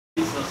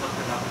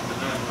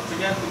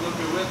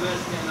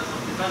West nga nasa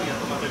hospital nga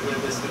tumatag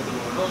West nga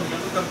tumulo. Nga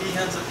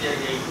Kapihan sa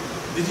PIA,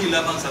 dili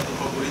lamang sa itong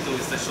paboritong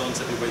estasyon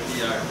sa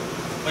DYTR.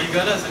 May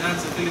gala sa nga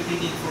sa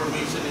Philippine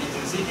Information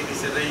Agency, kini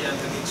si Ray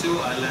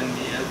Antonicio, Alan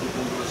ni Aldo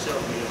Pongrosio,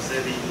 may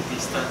seri ni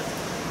Pista.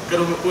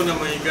 Karoon po na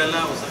may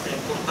gala, usa ka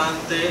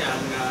importante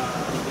ang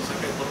usa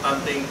ka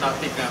importanteng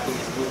topic nga atong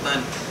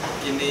isgutan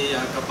kini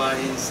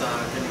kabahin sa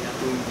kini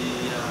atong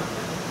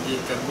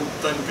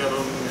gikagubtan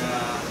karon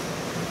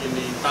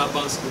kini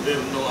tabang sa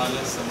gobyerno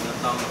alang sa mga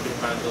taong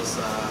apektado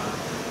sa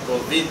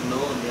COVID,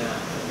 no?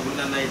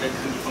 Muna na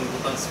daghang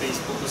ipanggutan sa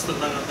Facebook. Gusto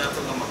na nga nato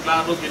nga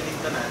maklaro gini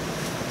tanan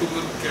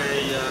tungod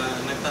kay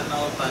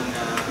nagtanaw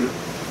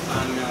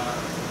ang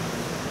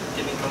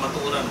kining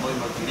kamatuoran mo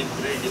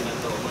maglibre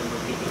ginato mo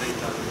maglibre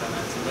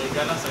tanan. So may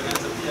gala sa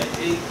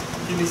PIA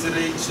kini si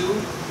Rachel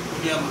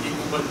kunya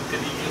magiguban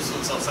kaninyo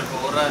sa usa ka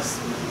oras.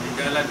 May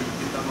gala di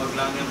kita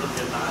maglangan ro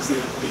kay taas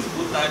nga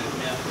isbutan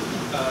niya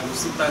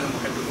gusto tang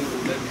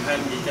makadungog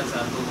daghan gikan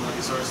sa atong mga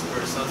resource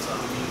persons sa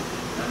aming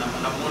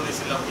namon ni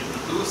sila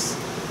introduce.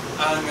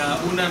 Ang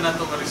una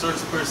nato nga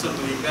resource person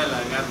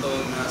higala ang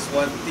atong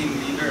SWAD team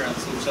leader ang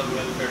Social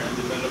Welfare and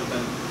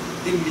Development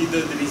team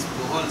leader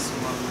Team-Bohol, si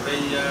Ma'am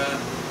Rhea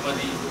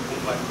Marie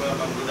Kumpagwa.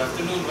 Ma'am, good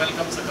afternoon.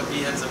 Welcome sa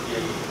Kapihan sa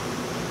PIA.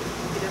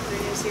 Good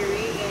afternoon, Sir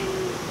Ray, and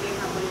may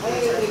hapon po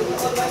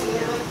sa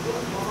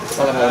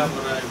salamat.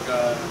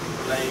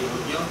 Maray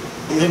audio.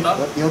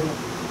 Yung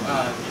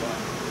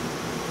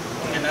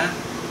okay na?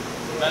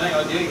 Maray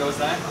audio, ikaw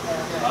sa?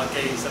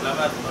 Okay,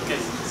 salamat. Okay.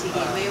 Sige,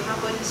 may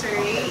hapon, Sir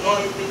Ray,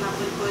 and may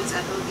hapon po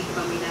sa atong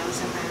paminaw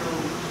sa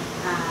karong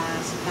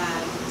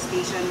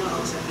station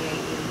no o sa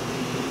PIA.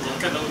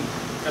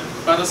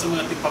 Para sa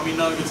mga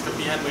tipaminaw yung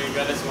Kapihan, may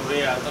galas mo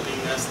rin ato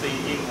ng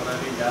staying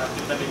marami ka.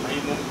 Kita ni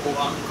mahimong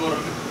kuhang ikor.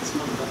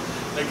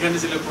 Nagkana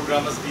sila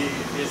programa sa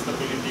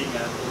DSWD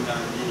nga ito na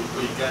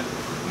ikuikan.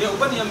 Ngayon,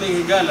 upan niya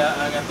may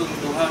higala ang atong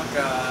duha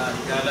ka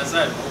higala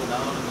sa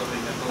unahon na ito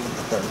rin itong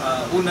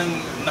unang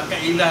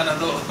nakaila na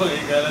ito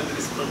higala din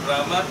sa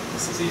programa.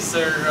 Si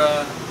Sir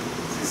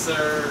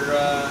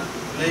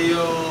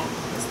Leo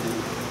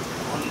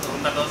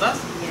Hontanosas?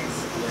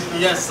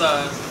 Yes,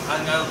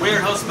 ang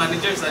warehouse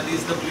manager sa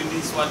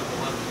DSWD-SWAD.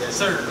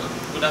 Sir,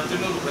 good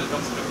afternoon.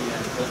 Welcome sa Kapihan.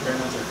 Good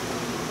afternoon, sir.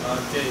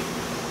 Okay.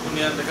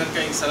 Kunya, daghang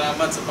kayong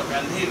salamat sa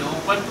pag-anhin.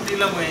 Upan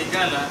nila mga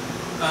higala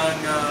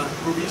ang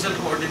provincial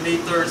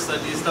coordinator sa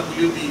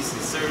DSWD, si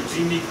Sir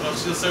Jimmy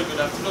Crosio. Sir, good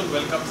afternoon.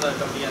 Welcome sa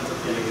Kapihan sa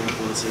PIA.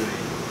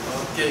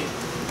 Okay.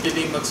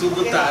 Kini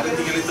magsugod ta aron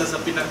tingalita sa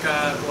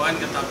pinaka-kuan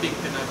nga topic,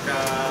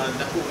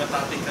 pinaka-dako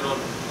nga topic karon.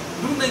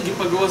 Doon na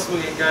gipagawas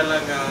mga higala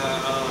nga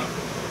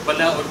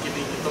balaod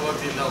kini gitawag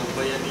nila og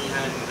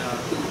bayanihan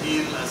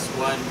tugil as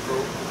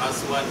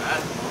one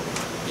act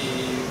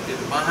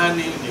ipirmahan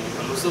ni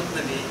ipalusot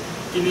na ni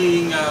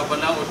kining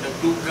balaod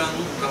nagdugang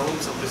gahom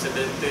sa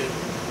presidente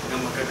nga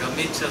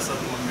makagamit siya sa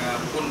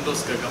mga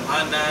pundos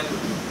kagamhanan,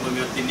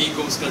 mga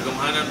tinigom sa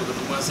kagamhanan ug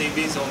atong mga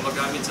savings sa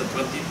magamit sa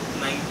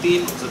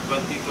 2019 ug sa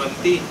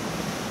 2020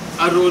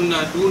 aron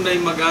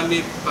dunay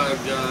magamit pag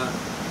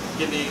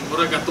kini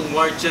murag atong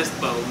war chest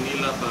ba ug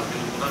nila pa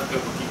murag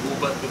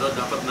makigubat pero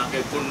dapat na kay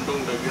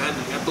pundong daghan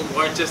ang atong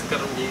war chest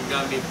karon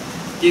gigamit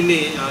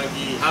kini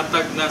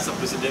gihatag na sa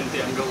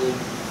presidente ang gahom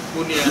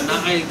kunya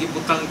naay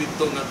gibutang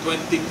dito nga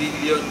 20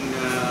 billion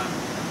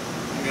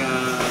nga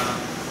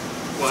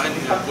kuan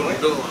nga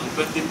pundo ang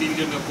 20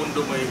 billion nga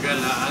pundo may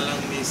gala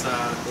alang ni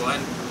sa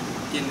kuan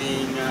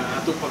kini nga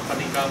atong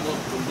pagpaningkamot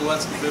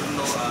punduan sa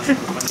gobyerno ang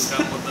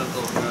pagpaningkamot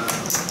nato nga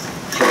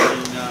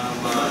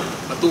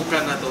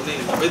matukan na ito.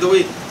 By the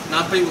way,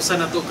 napay usa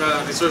na ito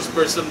ka resource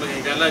person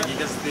mga higala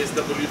gikan sa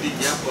DSWD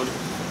gyapon.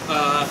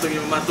 Atong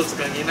yung matod sa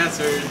kangina,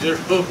 Sir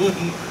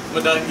Jerome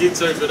Madangit.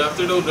 Sir, good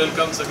afternoon.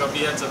 Welcome sa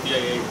Kapihan sa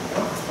PIA.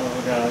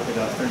 Good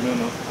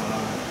afternoon.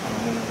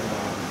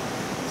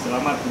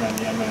 Salamat nga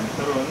niya man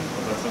karon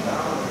para sa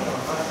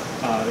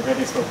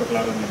regarding sa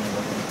pagklaro niya ng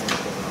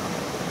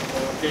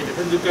okay,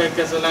 daghan jud kay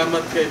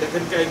kasalamat kay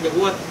daghan kay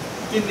gahuat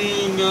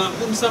kining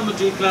unsa man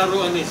jud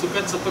klaro ani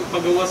sukat sa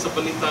pagpagawa sa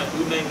balita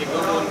dunay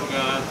nagawon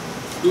nga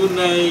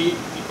dunay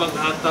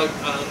ipanghatag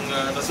ang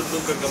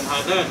nasudnong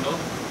kagamhanan no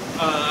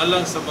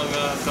alang sa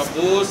mga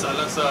kabos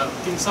alang sa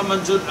kinsa man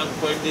jud ang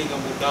pwede nga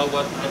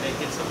mudawat ani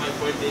kinsa man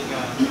pwede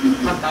nga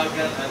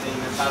hatagan ani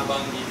nga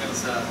tabang gikan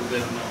sa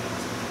gobyerno.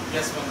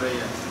 Yes, Ma'am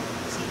Rhea.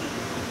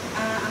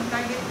 Ang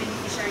target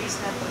beneficiaries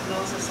na to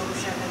sa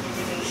social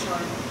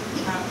amelioration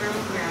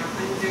program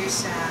under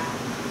sa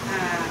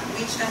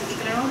which ang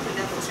iklaro to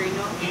na po, sir,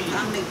 no?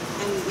 Ang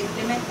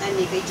implement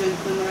ani kay Joint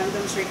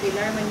Memorandum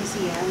Circular man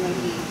siya nga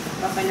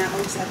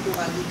ipapanaog sa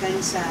tuwagikan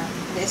sa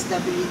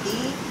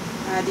DSWD,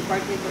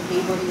 Department of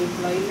Labor and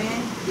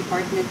Employment,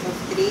 Department of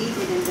Trade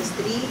and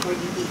Industry or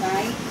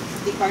DTI,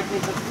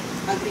 Department of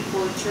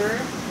Agriculture,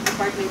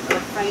 Department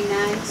of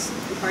Finance,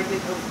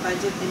 Department of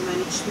Budget and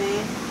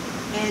Management,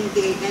 and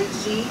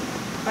DILG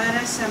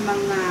para sa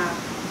mga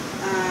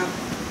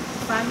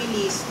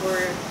families or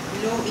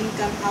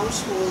low-income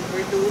household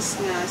or those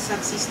na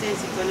subsistence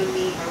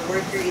economy or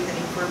worker in the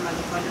informal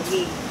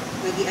economy.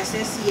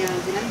 magi-assess siya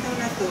ginantaw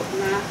nato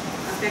nga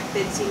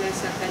affected sila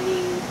sa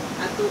kaning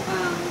ato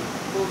ang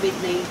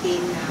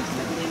COVID-19 na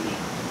pandemic.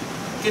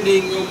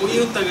 Kining mo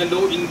yung taga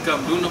low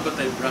income doon na ba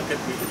tayo bracket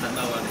may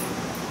kitanawa na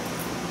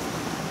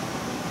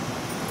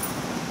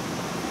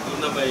doon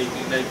na ba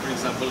like for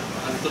example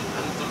antod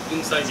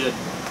dun sa yun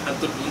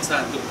antod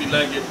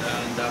pila yun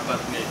ang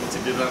dapat nga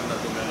i-considerar na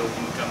itong low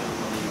income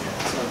pamilya.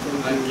 So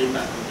ang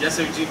kita. Yes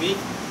sir Jimmy?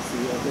 So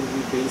atong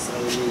base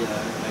only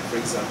like for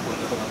example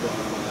ato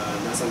ang mga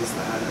nasa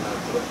listahan na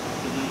nato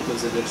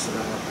consider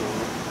sila nato.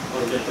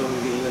 Okay. Itong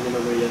giingan ni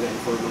Maria na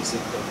informal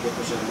sector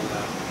ko siya mga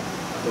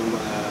atong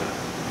mga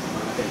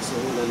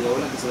kaigsuunan nga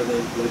wala sila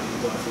na-employed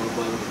dito at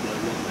formal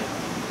employment like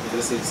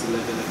nag-receive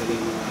sila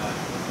galing mga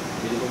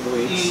minimum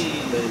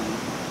wage then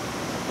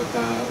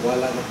pagka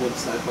wala na po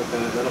sa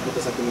pagka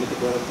nalapunta sa community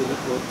quarantine na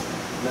po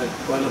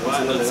nagkuha na po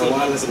sila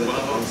nagawala sila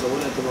so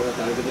wala itong mga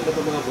target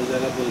itong mga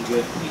vulnerable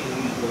group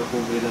mga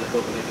pobre na ito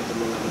like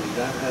itong mga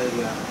malidahay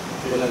nga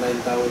wala na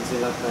yung tawon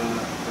sila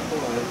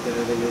kakuhaan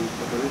kaya rin yung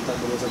kapaluta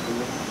kung sa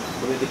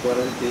community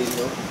quarantine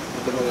no?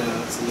 Itong mga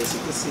senior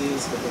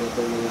citizens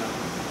itong mga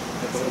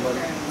itong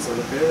mga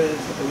solo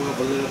parents, itong mga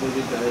vulnerable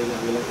din dahil na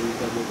walang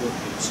income mo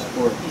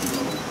support.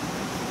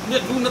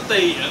 Doon na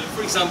tayo,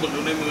 for example,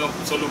 doon na yung mga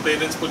solo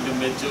parents po yung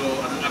medyo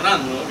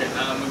arang-arang, no? Kaya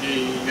na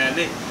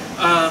mag-ingani.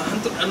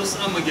 Ano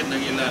sa magiging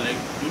nang ila?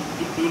 Like,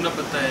 doon na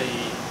ba tayo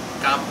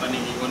cap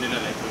anong nila?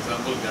 Like, for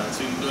example,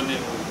 sweldo ni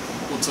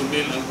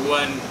 8,000 ang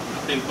buwan,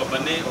 apil pa pa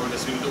ni, or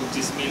sweldo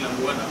 10,000 ang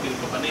buwan, apil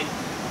pa pa ni.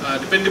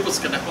 Depende po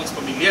sa kanakong sa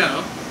pamilya,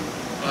 no?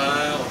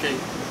 Okay.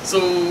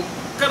 So,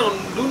 karon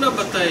doon na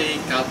ba tayo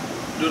cap?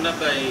 Doon na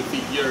tayo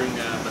figure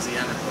nga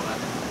basihan na ito?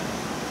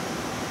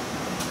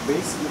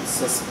 Based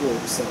sa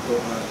scope sa ito,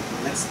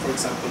 next for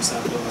example sa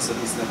ito sa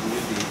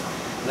DSWD,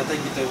 natay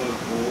gitawag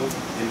po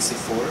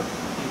MC4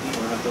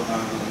 or ito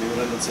ang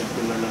Memorandum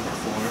Circular number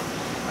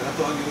 4. Ang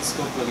ito ang yung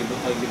scope lagi doon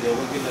tayo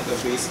gitawag yung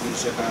nag-base din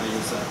siya kayo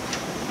sa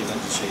ilan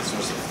siya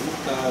source of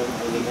income,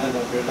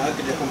 pero lagi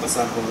na kung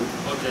basahon.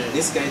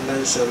 This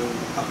guideline shall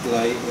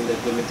apply in the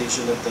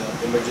implementation of the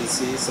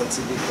Emergency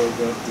Subsidy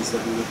Program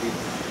DSWD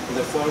in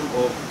the form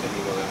of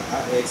kaning mga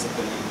AX o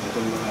kaning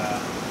mga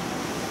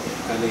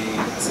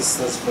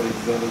assistance for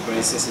individual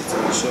crisis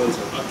situations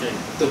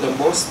to the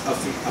most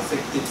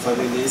affected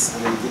families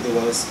and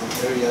individuals from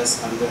areas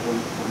under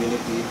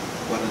community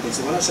quarantine.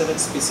 So wala siya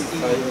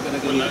nag-specify o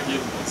kanagaling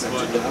sa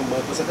mga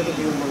kung sa kanag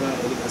yung mga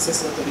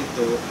assess na ito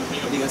dito,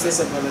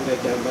 assess sa barangay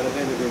kaya ang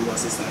barangay na yung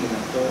assess na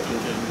ito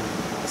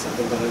sa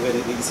itong barangay,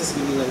 assess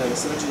gini nga lang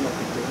sila dyan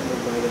napituhan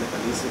ng mga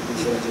nakalisip din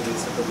sila dyan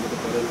sa community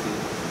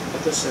quarantine.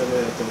 Ito siya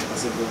na itong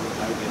possible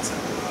target sa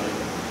itong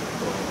area.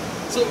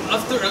 So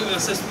after ang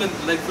assessment,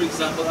 like for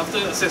example,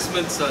 after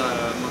assessment sa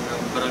mga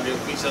barangay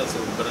officials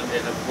o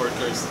barangay health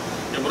workers,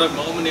 yung murag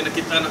mauman ni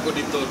nakita na ko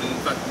dito,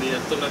 in fact, di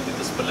ato na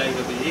dito sa balay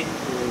gabi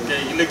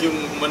kaya ilag yung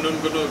manon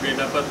guno kaya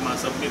dapat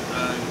masubmit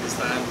ang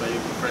listahan by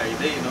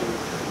Friday, no?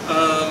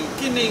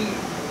 Kining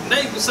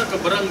naigusa ka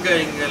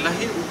barangay nga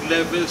lahi og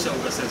level siya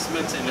og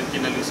assessment sa ilang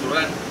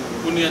kinalisuran.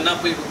 Kunya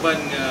napoy uban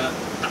nga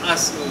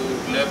taas o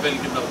level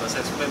kita og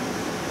assessment.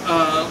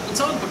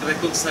 Unsa man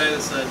pag-reconcile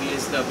sa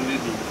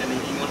DSWD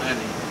kaning ingon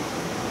ani?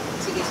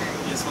 Sige sir.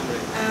 Yes ma'am.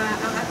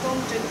 Ang atong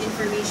joint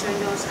information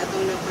no sa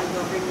atong local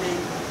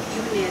government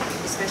unit,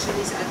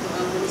 especially sa ato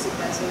ang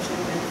Municipal Social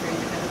Welfare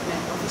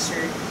Development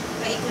Officer,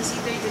 na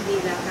i-consider jud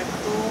nila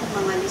katong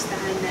mga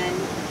listahanan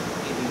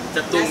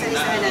nasa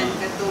listahanan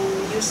katong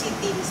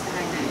UCT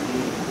listahanan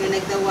nga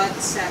nagdawat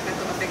sa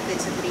katong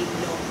affected sa trade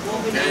law. Mo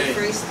ang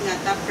first nga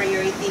top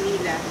priority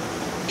nila.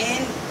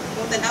 And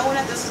kung tanaw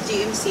na to sa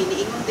GMC,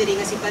 niingon diri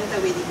nga si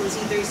Pantawid,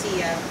 i-consider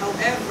siya.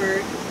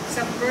 However,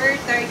 sa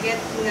per target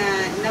nga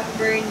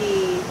number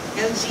ni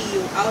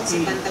LGU out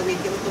si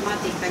Pantawid, yung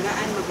automatic,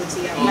 tagaan magod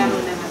siya. Klaro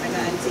na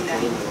matagaan sila.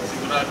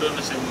 Sigurado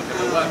na siya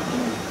magkalawa.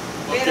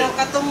 Pero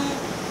katong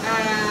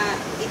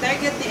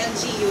i-target ni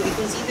LGU,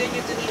 i-consider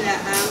nyo to nila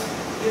ang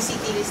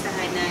UCT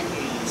listahanan.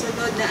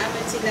 Sunod na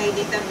aman sila yung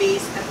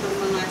database at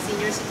mga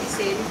senior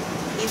citizen,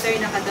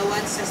 either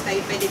nakadawat sa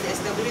stipend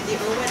DSWD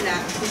or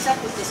wala, isa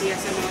po to siya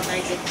sa mga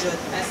target jud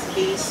as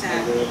based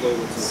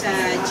sa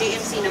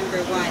JMC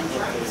number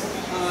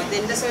 1.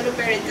 Then the solo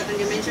parent, katong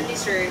you-mention ni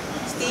Sir,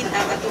 still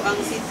ang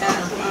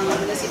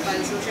municipal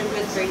social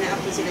welfare na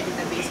ako sila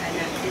database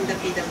in the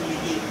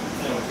PWD.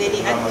 Then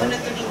i-add ko na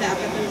to nila,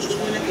 katong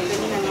iingon na to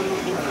kanina nga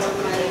mga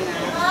informal na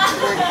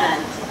worker.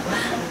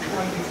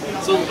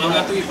 So, ang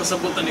atong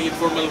ipasabot na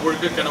informal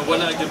worker kanang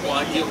wala gyud mo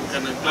agi o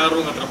kanang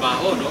klaro nga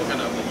trabaho, no?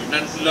 Kanang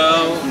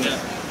nanlaw nga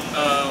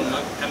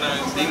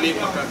kanang dili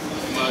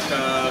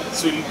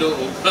maka-sweldo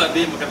o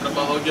di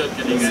makatrabaho gyud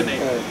kaning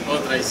o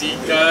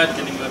tricycle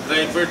kaning mga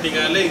driver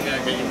tingali nga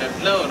kay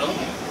nanlaw, no?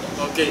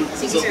 Okay.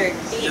 Sige, so, sir.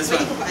 Yes,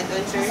 Pwede ko pa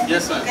add-on, sir?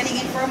 Yes, ma'am.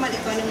 Kaning informal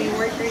economy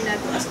worker na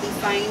to as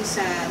defined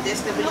sa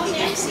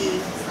DSWD-MC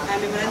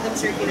Memorandum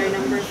Circular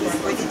number 4.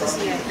 Pwede to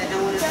siya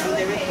itanaw na itong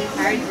directly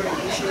hired or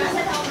additional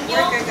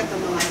worker ka to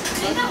mga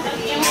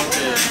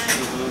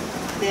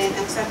then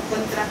ang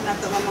subcontract na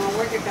to mga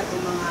worker ka to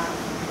mga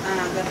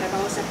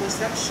gatrabaho sa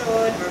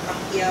construction or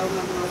pakyaw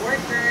ng mga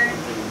worker,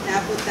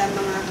 napunta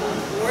mga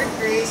home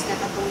workers na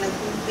katong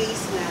nag-home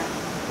base na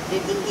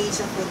nag-engage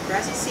sa food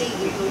processing,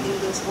 including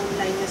those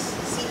online na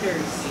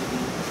sellers.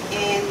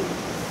 And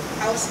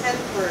house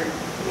helper,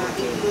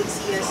 ma-include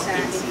siya sa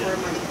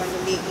informal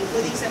economy,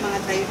 including sa mga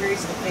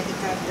drivers of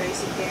pedicab,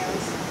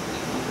 tricycles,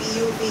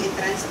 PUV, and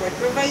transport,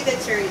 provided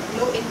sir,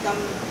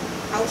 low-income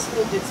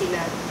household yun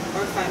sila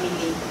or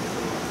family.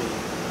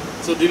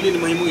 So dili ni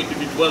mahimong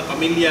individual,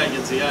 pamilya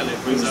yun siya. Like,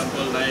 for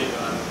example, like,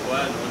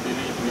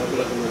 dili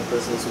individual. Mga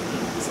persons with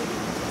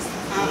disabilities.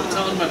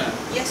 Saan man na?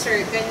 Yes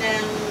sir,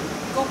 kanang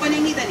kung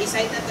panangitan,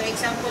 isite na to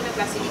example na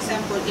classic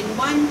example, in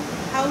one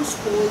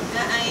household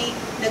na ay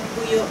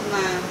nagpuyo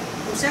nga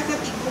usa ka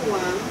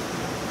tiguang,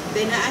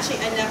 then naa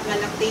siya anak nga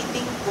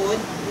lactating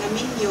pod nga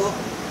minyo.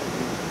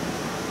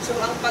 So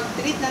ang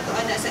pag-treat na to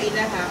ana sa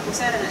ilaha,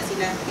 usara na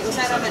sila.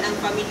 Usara man ang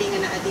family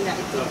nga naa diha.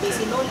 It could be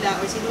si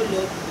lola or si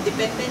lolo,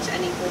 dependent siya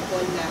aning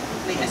couple nga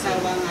may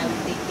asawa nga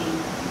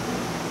lactating.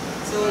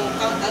 So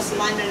count as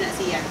one na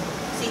siya.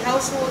 Si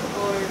household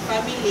or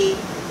family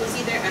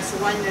consider as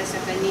one na sa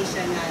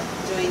kanisya nga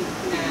joint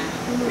na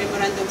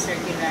memorandum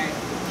circular.